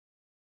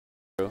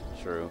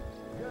True.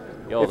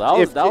 Yo,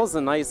 that was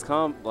a nice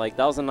that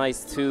was a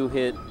nice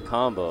 2-hit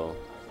combo.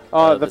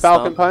 Oh, the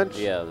Falcon stomp, Punch?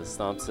 Yeah, the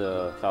stomp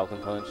to Falcon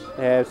Punch.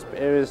 Yeah,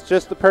 it was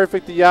just the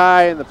perfect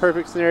DI and the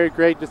perfect scenario.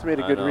 Greg just made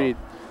a good read.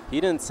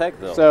 He didn't tech,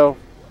 though. So,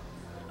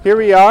 here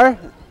we are.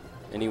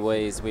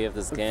 Anyways, we have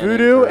this Ganon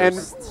Voodoo,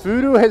 first. and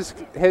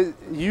Voodoo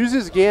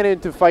uses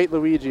Ganon to fight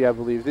Luigi, I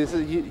believe.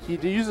 He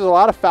uses a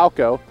lot of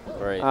Falco.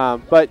 Right.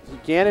 But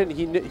Ganon,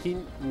 he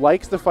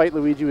likes to fight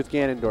Luigi with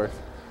Ganondorf.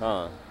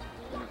 Huh.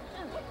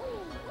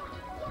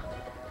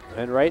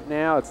 And right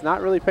now, it's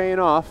not really paying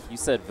off. You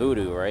said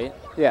Voodoo, right?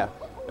 Yeah.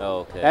 Oh,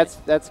 okay. That's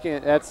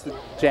the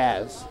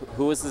Jazz.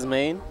 Who is his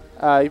main?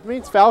 He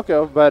means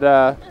Falco,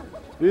 but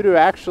Voodoo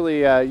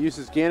actually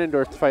uses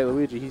Ganondorf to fight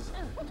Luigi.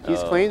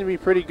 He's claimed to be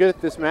pretty good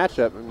at this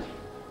matchup. And,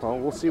 well,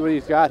 we'll see what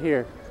he's got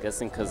here.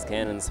 Guessing because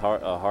Ganon's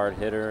a hard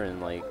hitter,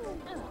 and like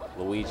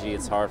Luigi,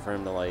 it's hard for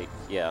him to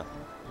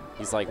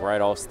he's like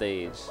right off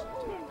stage.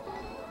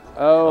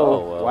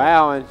 Oh, well.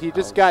 Wow! And he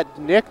just got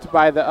nicked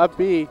by the up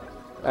B.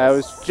 It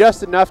was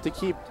just enough to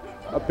keep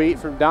Abate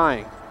from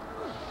dying.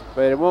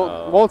 But it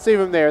won't save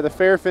him there. The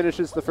fair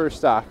finishes the first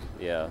stock.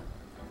 Yeah.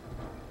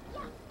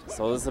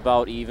 So this is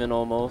about even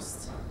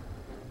almost.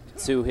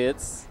 2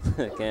 hits.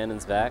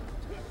 Ganon's back.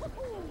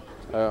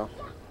 Oh.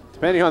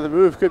 Depending on the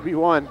move, could be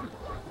 1.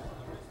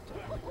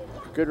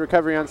 Good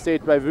recovery on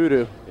stage by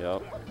Voodoo.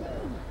 Yep.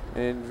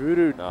 And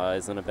Voodoo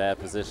is in a bad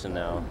position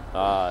now.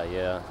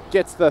 Yeah.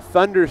 Gets the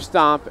Thunder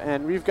Stomp,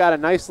 and we've got a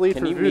nice lead for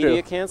Voodoo. Can you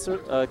media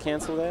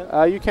cancel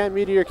that? You can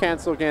meteor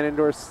cancel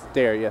Ganondorf's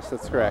there. Yes,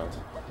 that's correct.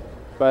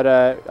 But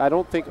I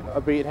don't think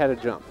Abate had a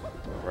jump.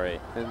 Right.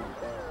 And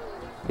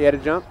he had a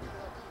jump?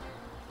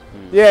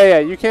 Yeah,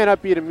 you can't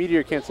upbeat a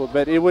meteor cancel,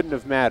 but it wouldn't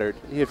have mattered.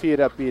 If he had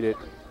upbeat it,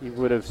 he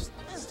would have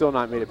still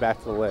not made it back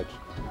to the ledge.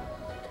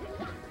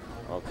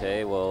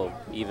 Okay, well,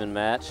 even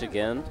match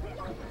again.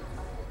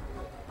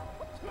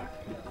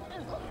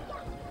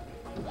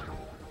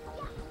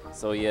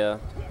 So yeah,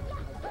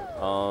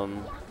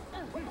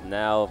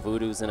 now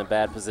Voodoo's in a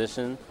bad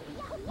position.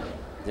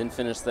 Didn't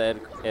finish the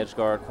edge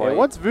guard quite. Yeah,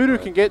 once Voodoo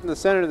can get in the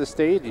center of the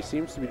stage, he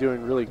seems to be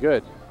doing really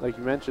good, like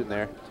you mentioned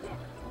there.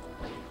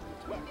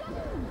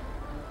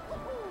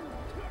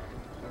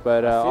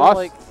 But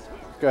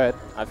go ahead.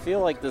 I feel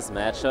like this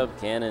matchup,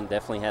 Ganon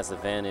definitely has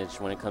advantage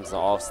when it comes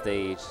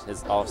to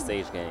his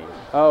offstage game.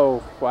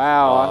 Oh,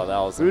 wow. Oh, that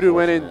was Voodoo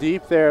went in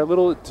deep there, a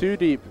little too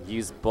deep.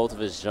 Used both of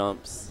his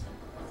jumps.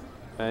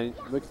 And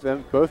look at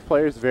them, both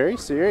players very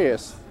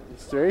serious.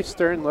 It's a very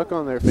stern look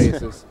on their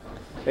faces.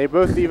 They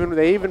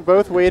even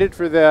both waited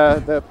for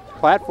the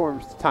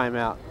platforms to time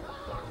out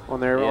on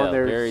their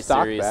very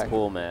stock serious back.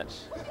 pool match.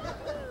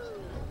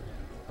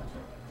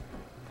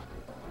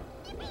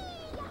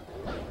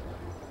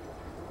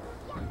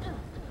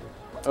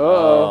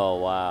 Oh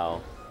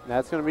wow.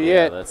 That's gonna be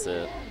it. That's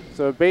it.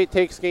 So Abate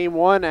takes game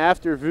 1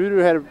 after Voodoo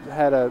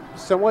had a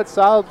somewhat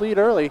solid lead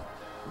early.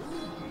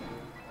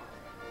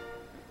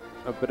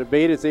 But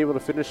Abate is able to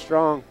finish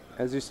strong,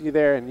 as you see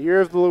there, in Year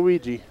of the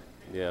Luigi.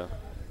 Yeah.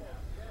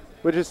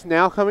 Which is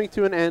now coming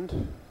to an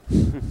end.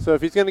 So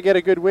if he's going to get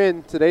a good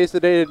win, today's the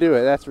day to do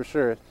it, that's for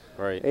sure.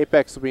 Right.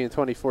 Apex will be in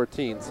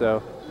 2014,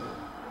 so.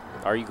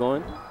 Are you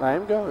going? I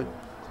am going.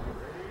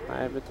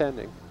 I am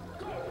attending.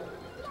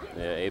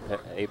 Yeah,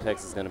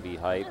 Apex is going to be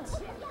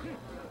hyped.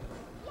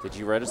 Did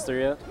you register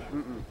yet?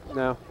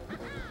 No.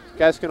 You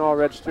guys can all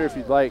register if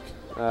you'd like.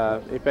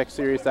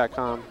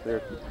 ApexSeries.com.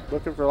 They're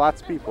looking for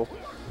lots of people.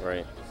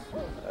 Right.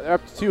 They're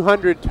up to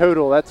 200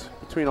 total. That's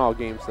between all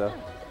games, though.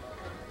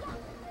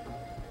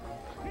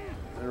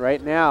 And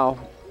right now,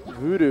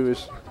 Voodoo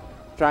is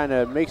trying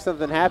to make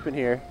something happen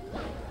here.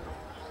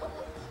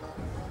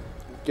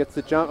 Gets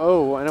the jump.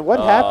 Oh, and what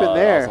happened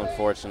there? That was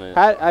unfortunate.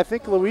 I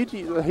think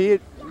Luigi, he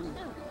had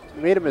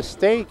made a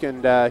mistake,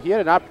 and he had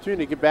an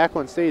opportunity to get back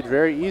on stage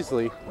very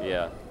easily.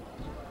 Yeah.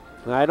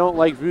 And I don't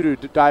like Voodoo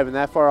diving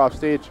that far off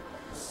stage.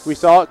 We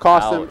saw it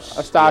cost him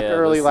a stock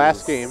early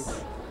last game.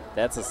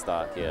 That's a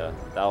stock, yeah.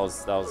 That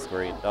was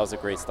great. That was a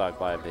great stock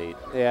by Abate.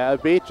 Yeah,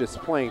 Abate just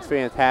playing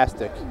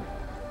fantastic.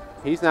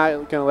 He's not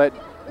going to let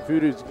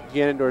Voodoo's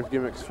Ganondorf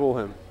gimmicks fool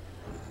him.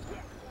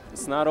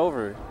 It's not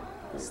over.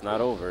 It's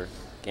not over.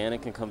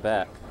 Ganon can come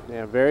back.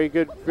 Yeah, very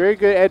good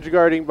edge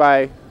guarding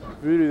by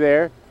Voodoo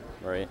there.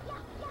 Right.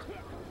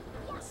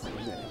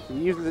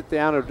 He evens it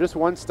down to just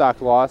 1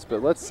 stock loss,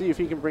 but let's see if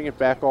he can bring it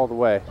back all the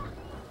way.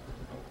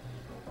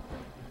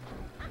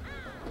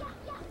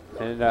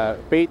 And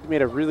Abate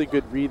made a really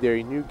good read there.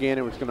 He knew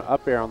Ganon was going to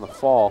up air on the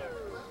fall.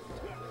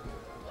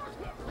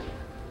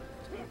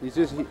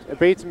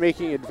 Abate's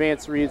making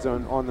advanced reads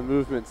on the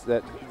movements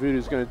that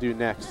Voodoo's going to do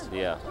next.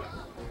 Yeah.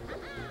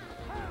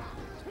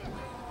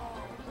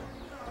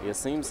 It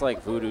seems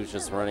like Voodoo's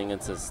just running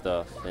into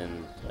stuff,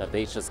 and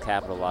Abate's just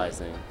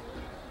capitalizing.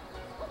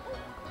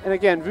 And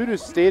again,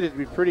 Voodoo's stated to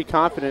be pretty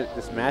confident in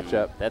this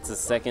matchup. That's his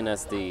second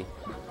SD.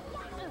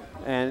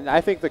 And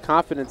I think the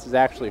confidence is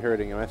actually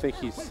hurting him. I think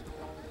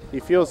he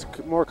feels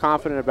more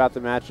confident about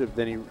the matchup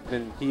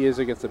than he is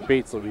against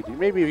Abate's Luigi.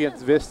 Maybe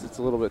against Vist, it's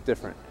a little bit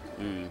different.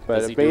 But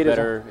does he do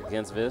better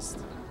against Vist?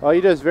 Well, he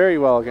does very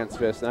well against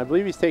Vist, and I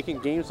believe he's taking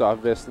games off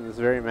Vist in this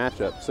very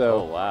matchup.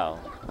 So, oh,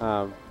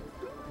 wow.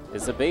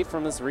 Is Abate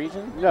from this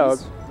region? No,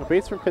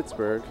 Abate's from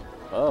Pittsburgh.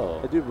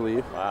 Oh. I do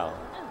believe. Wow.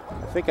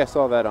 I think I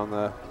saw that on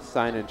the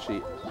sign-in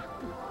sheet.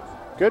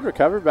 Good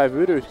recovery by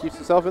Voodoo. He keeps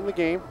himself in the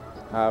game.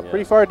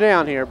 Pretty far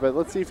down here, but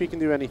let's see if he can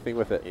do anything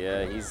with it.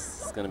 Yeah,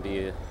 he's going to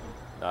be,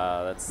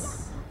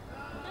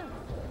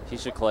 he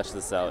should clutch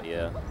this out,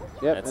 yeah.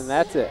 Yep, and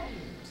that's it.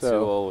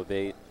 So 2-0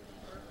 Abate.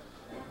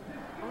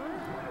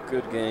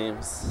 Good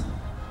games.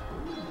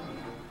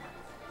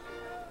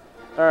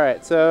 All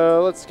right,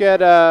 so let's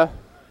get,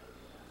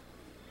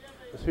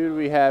 who do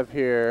we have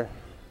here?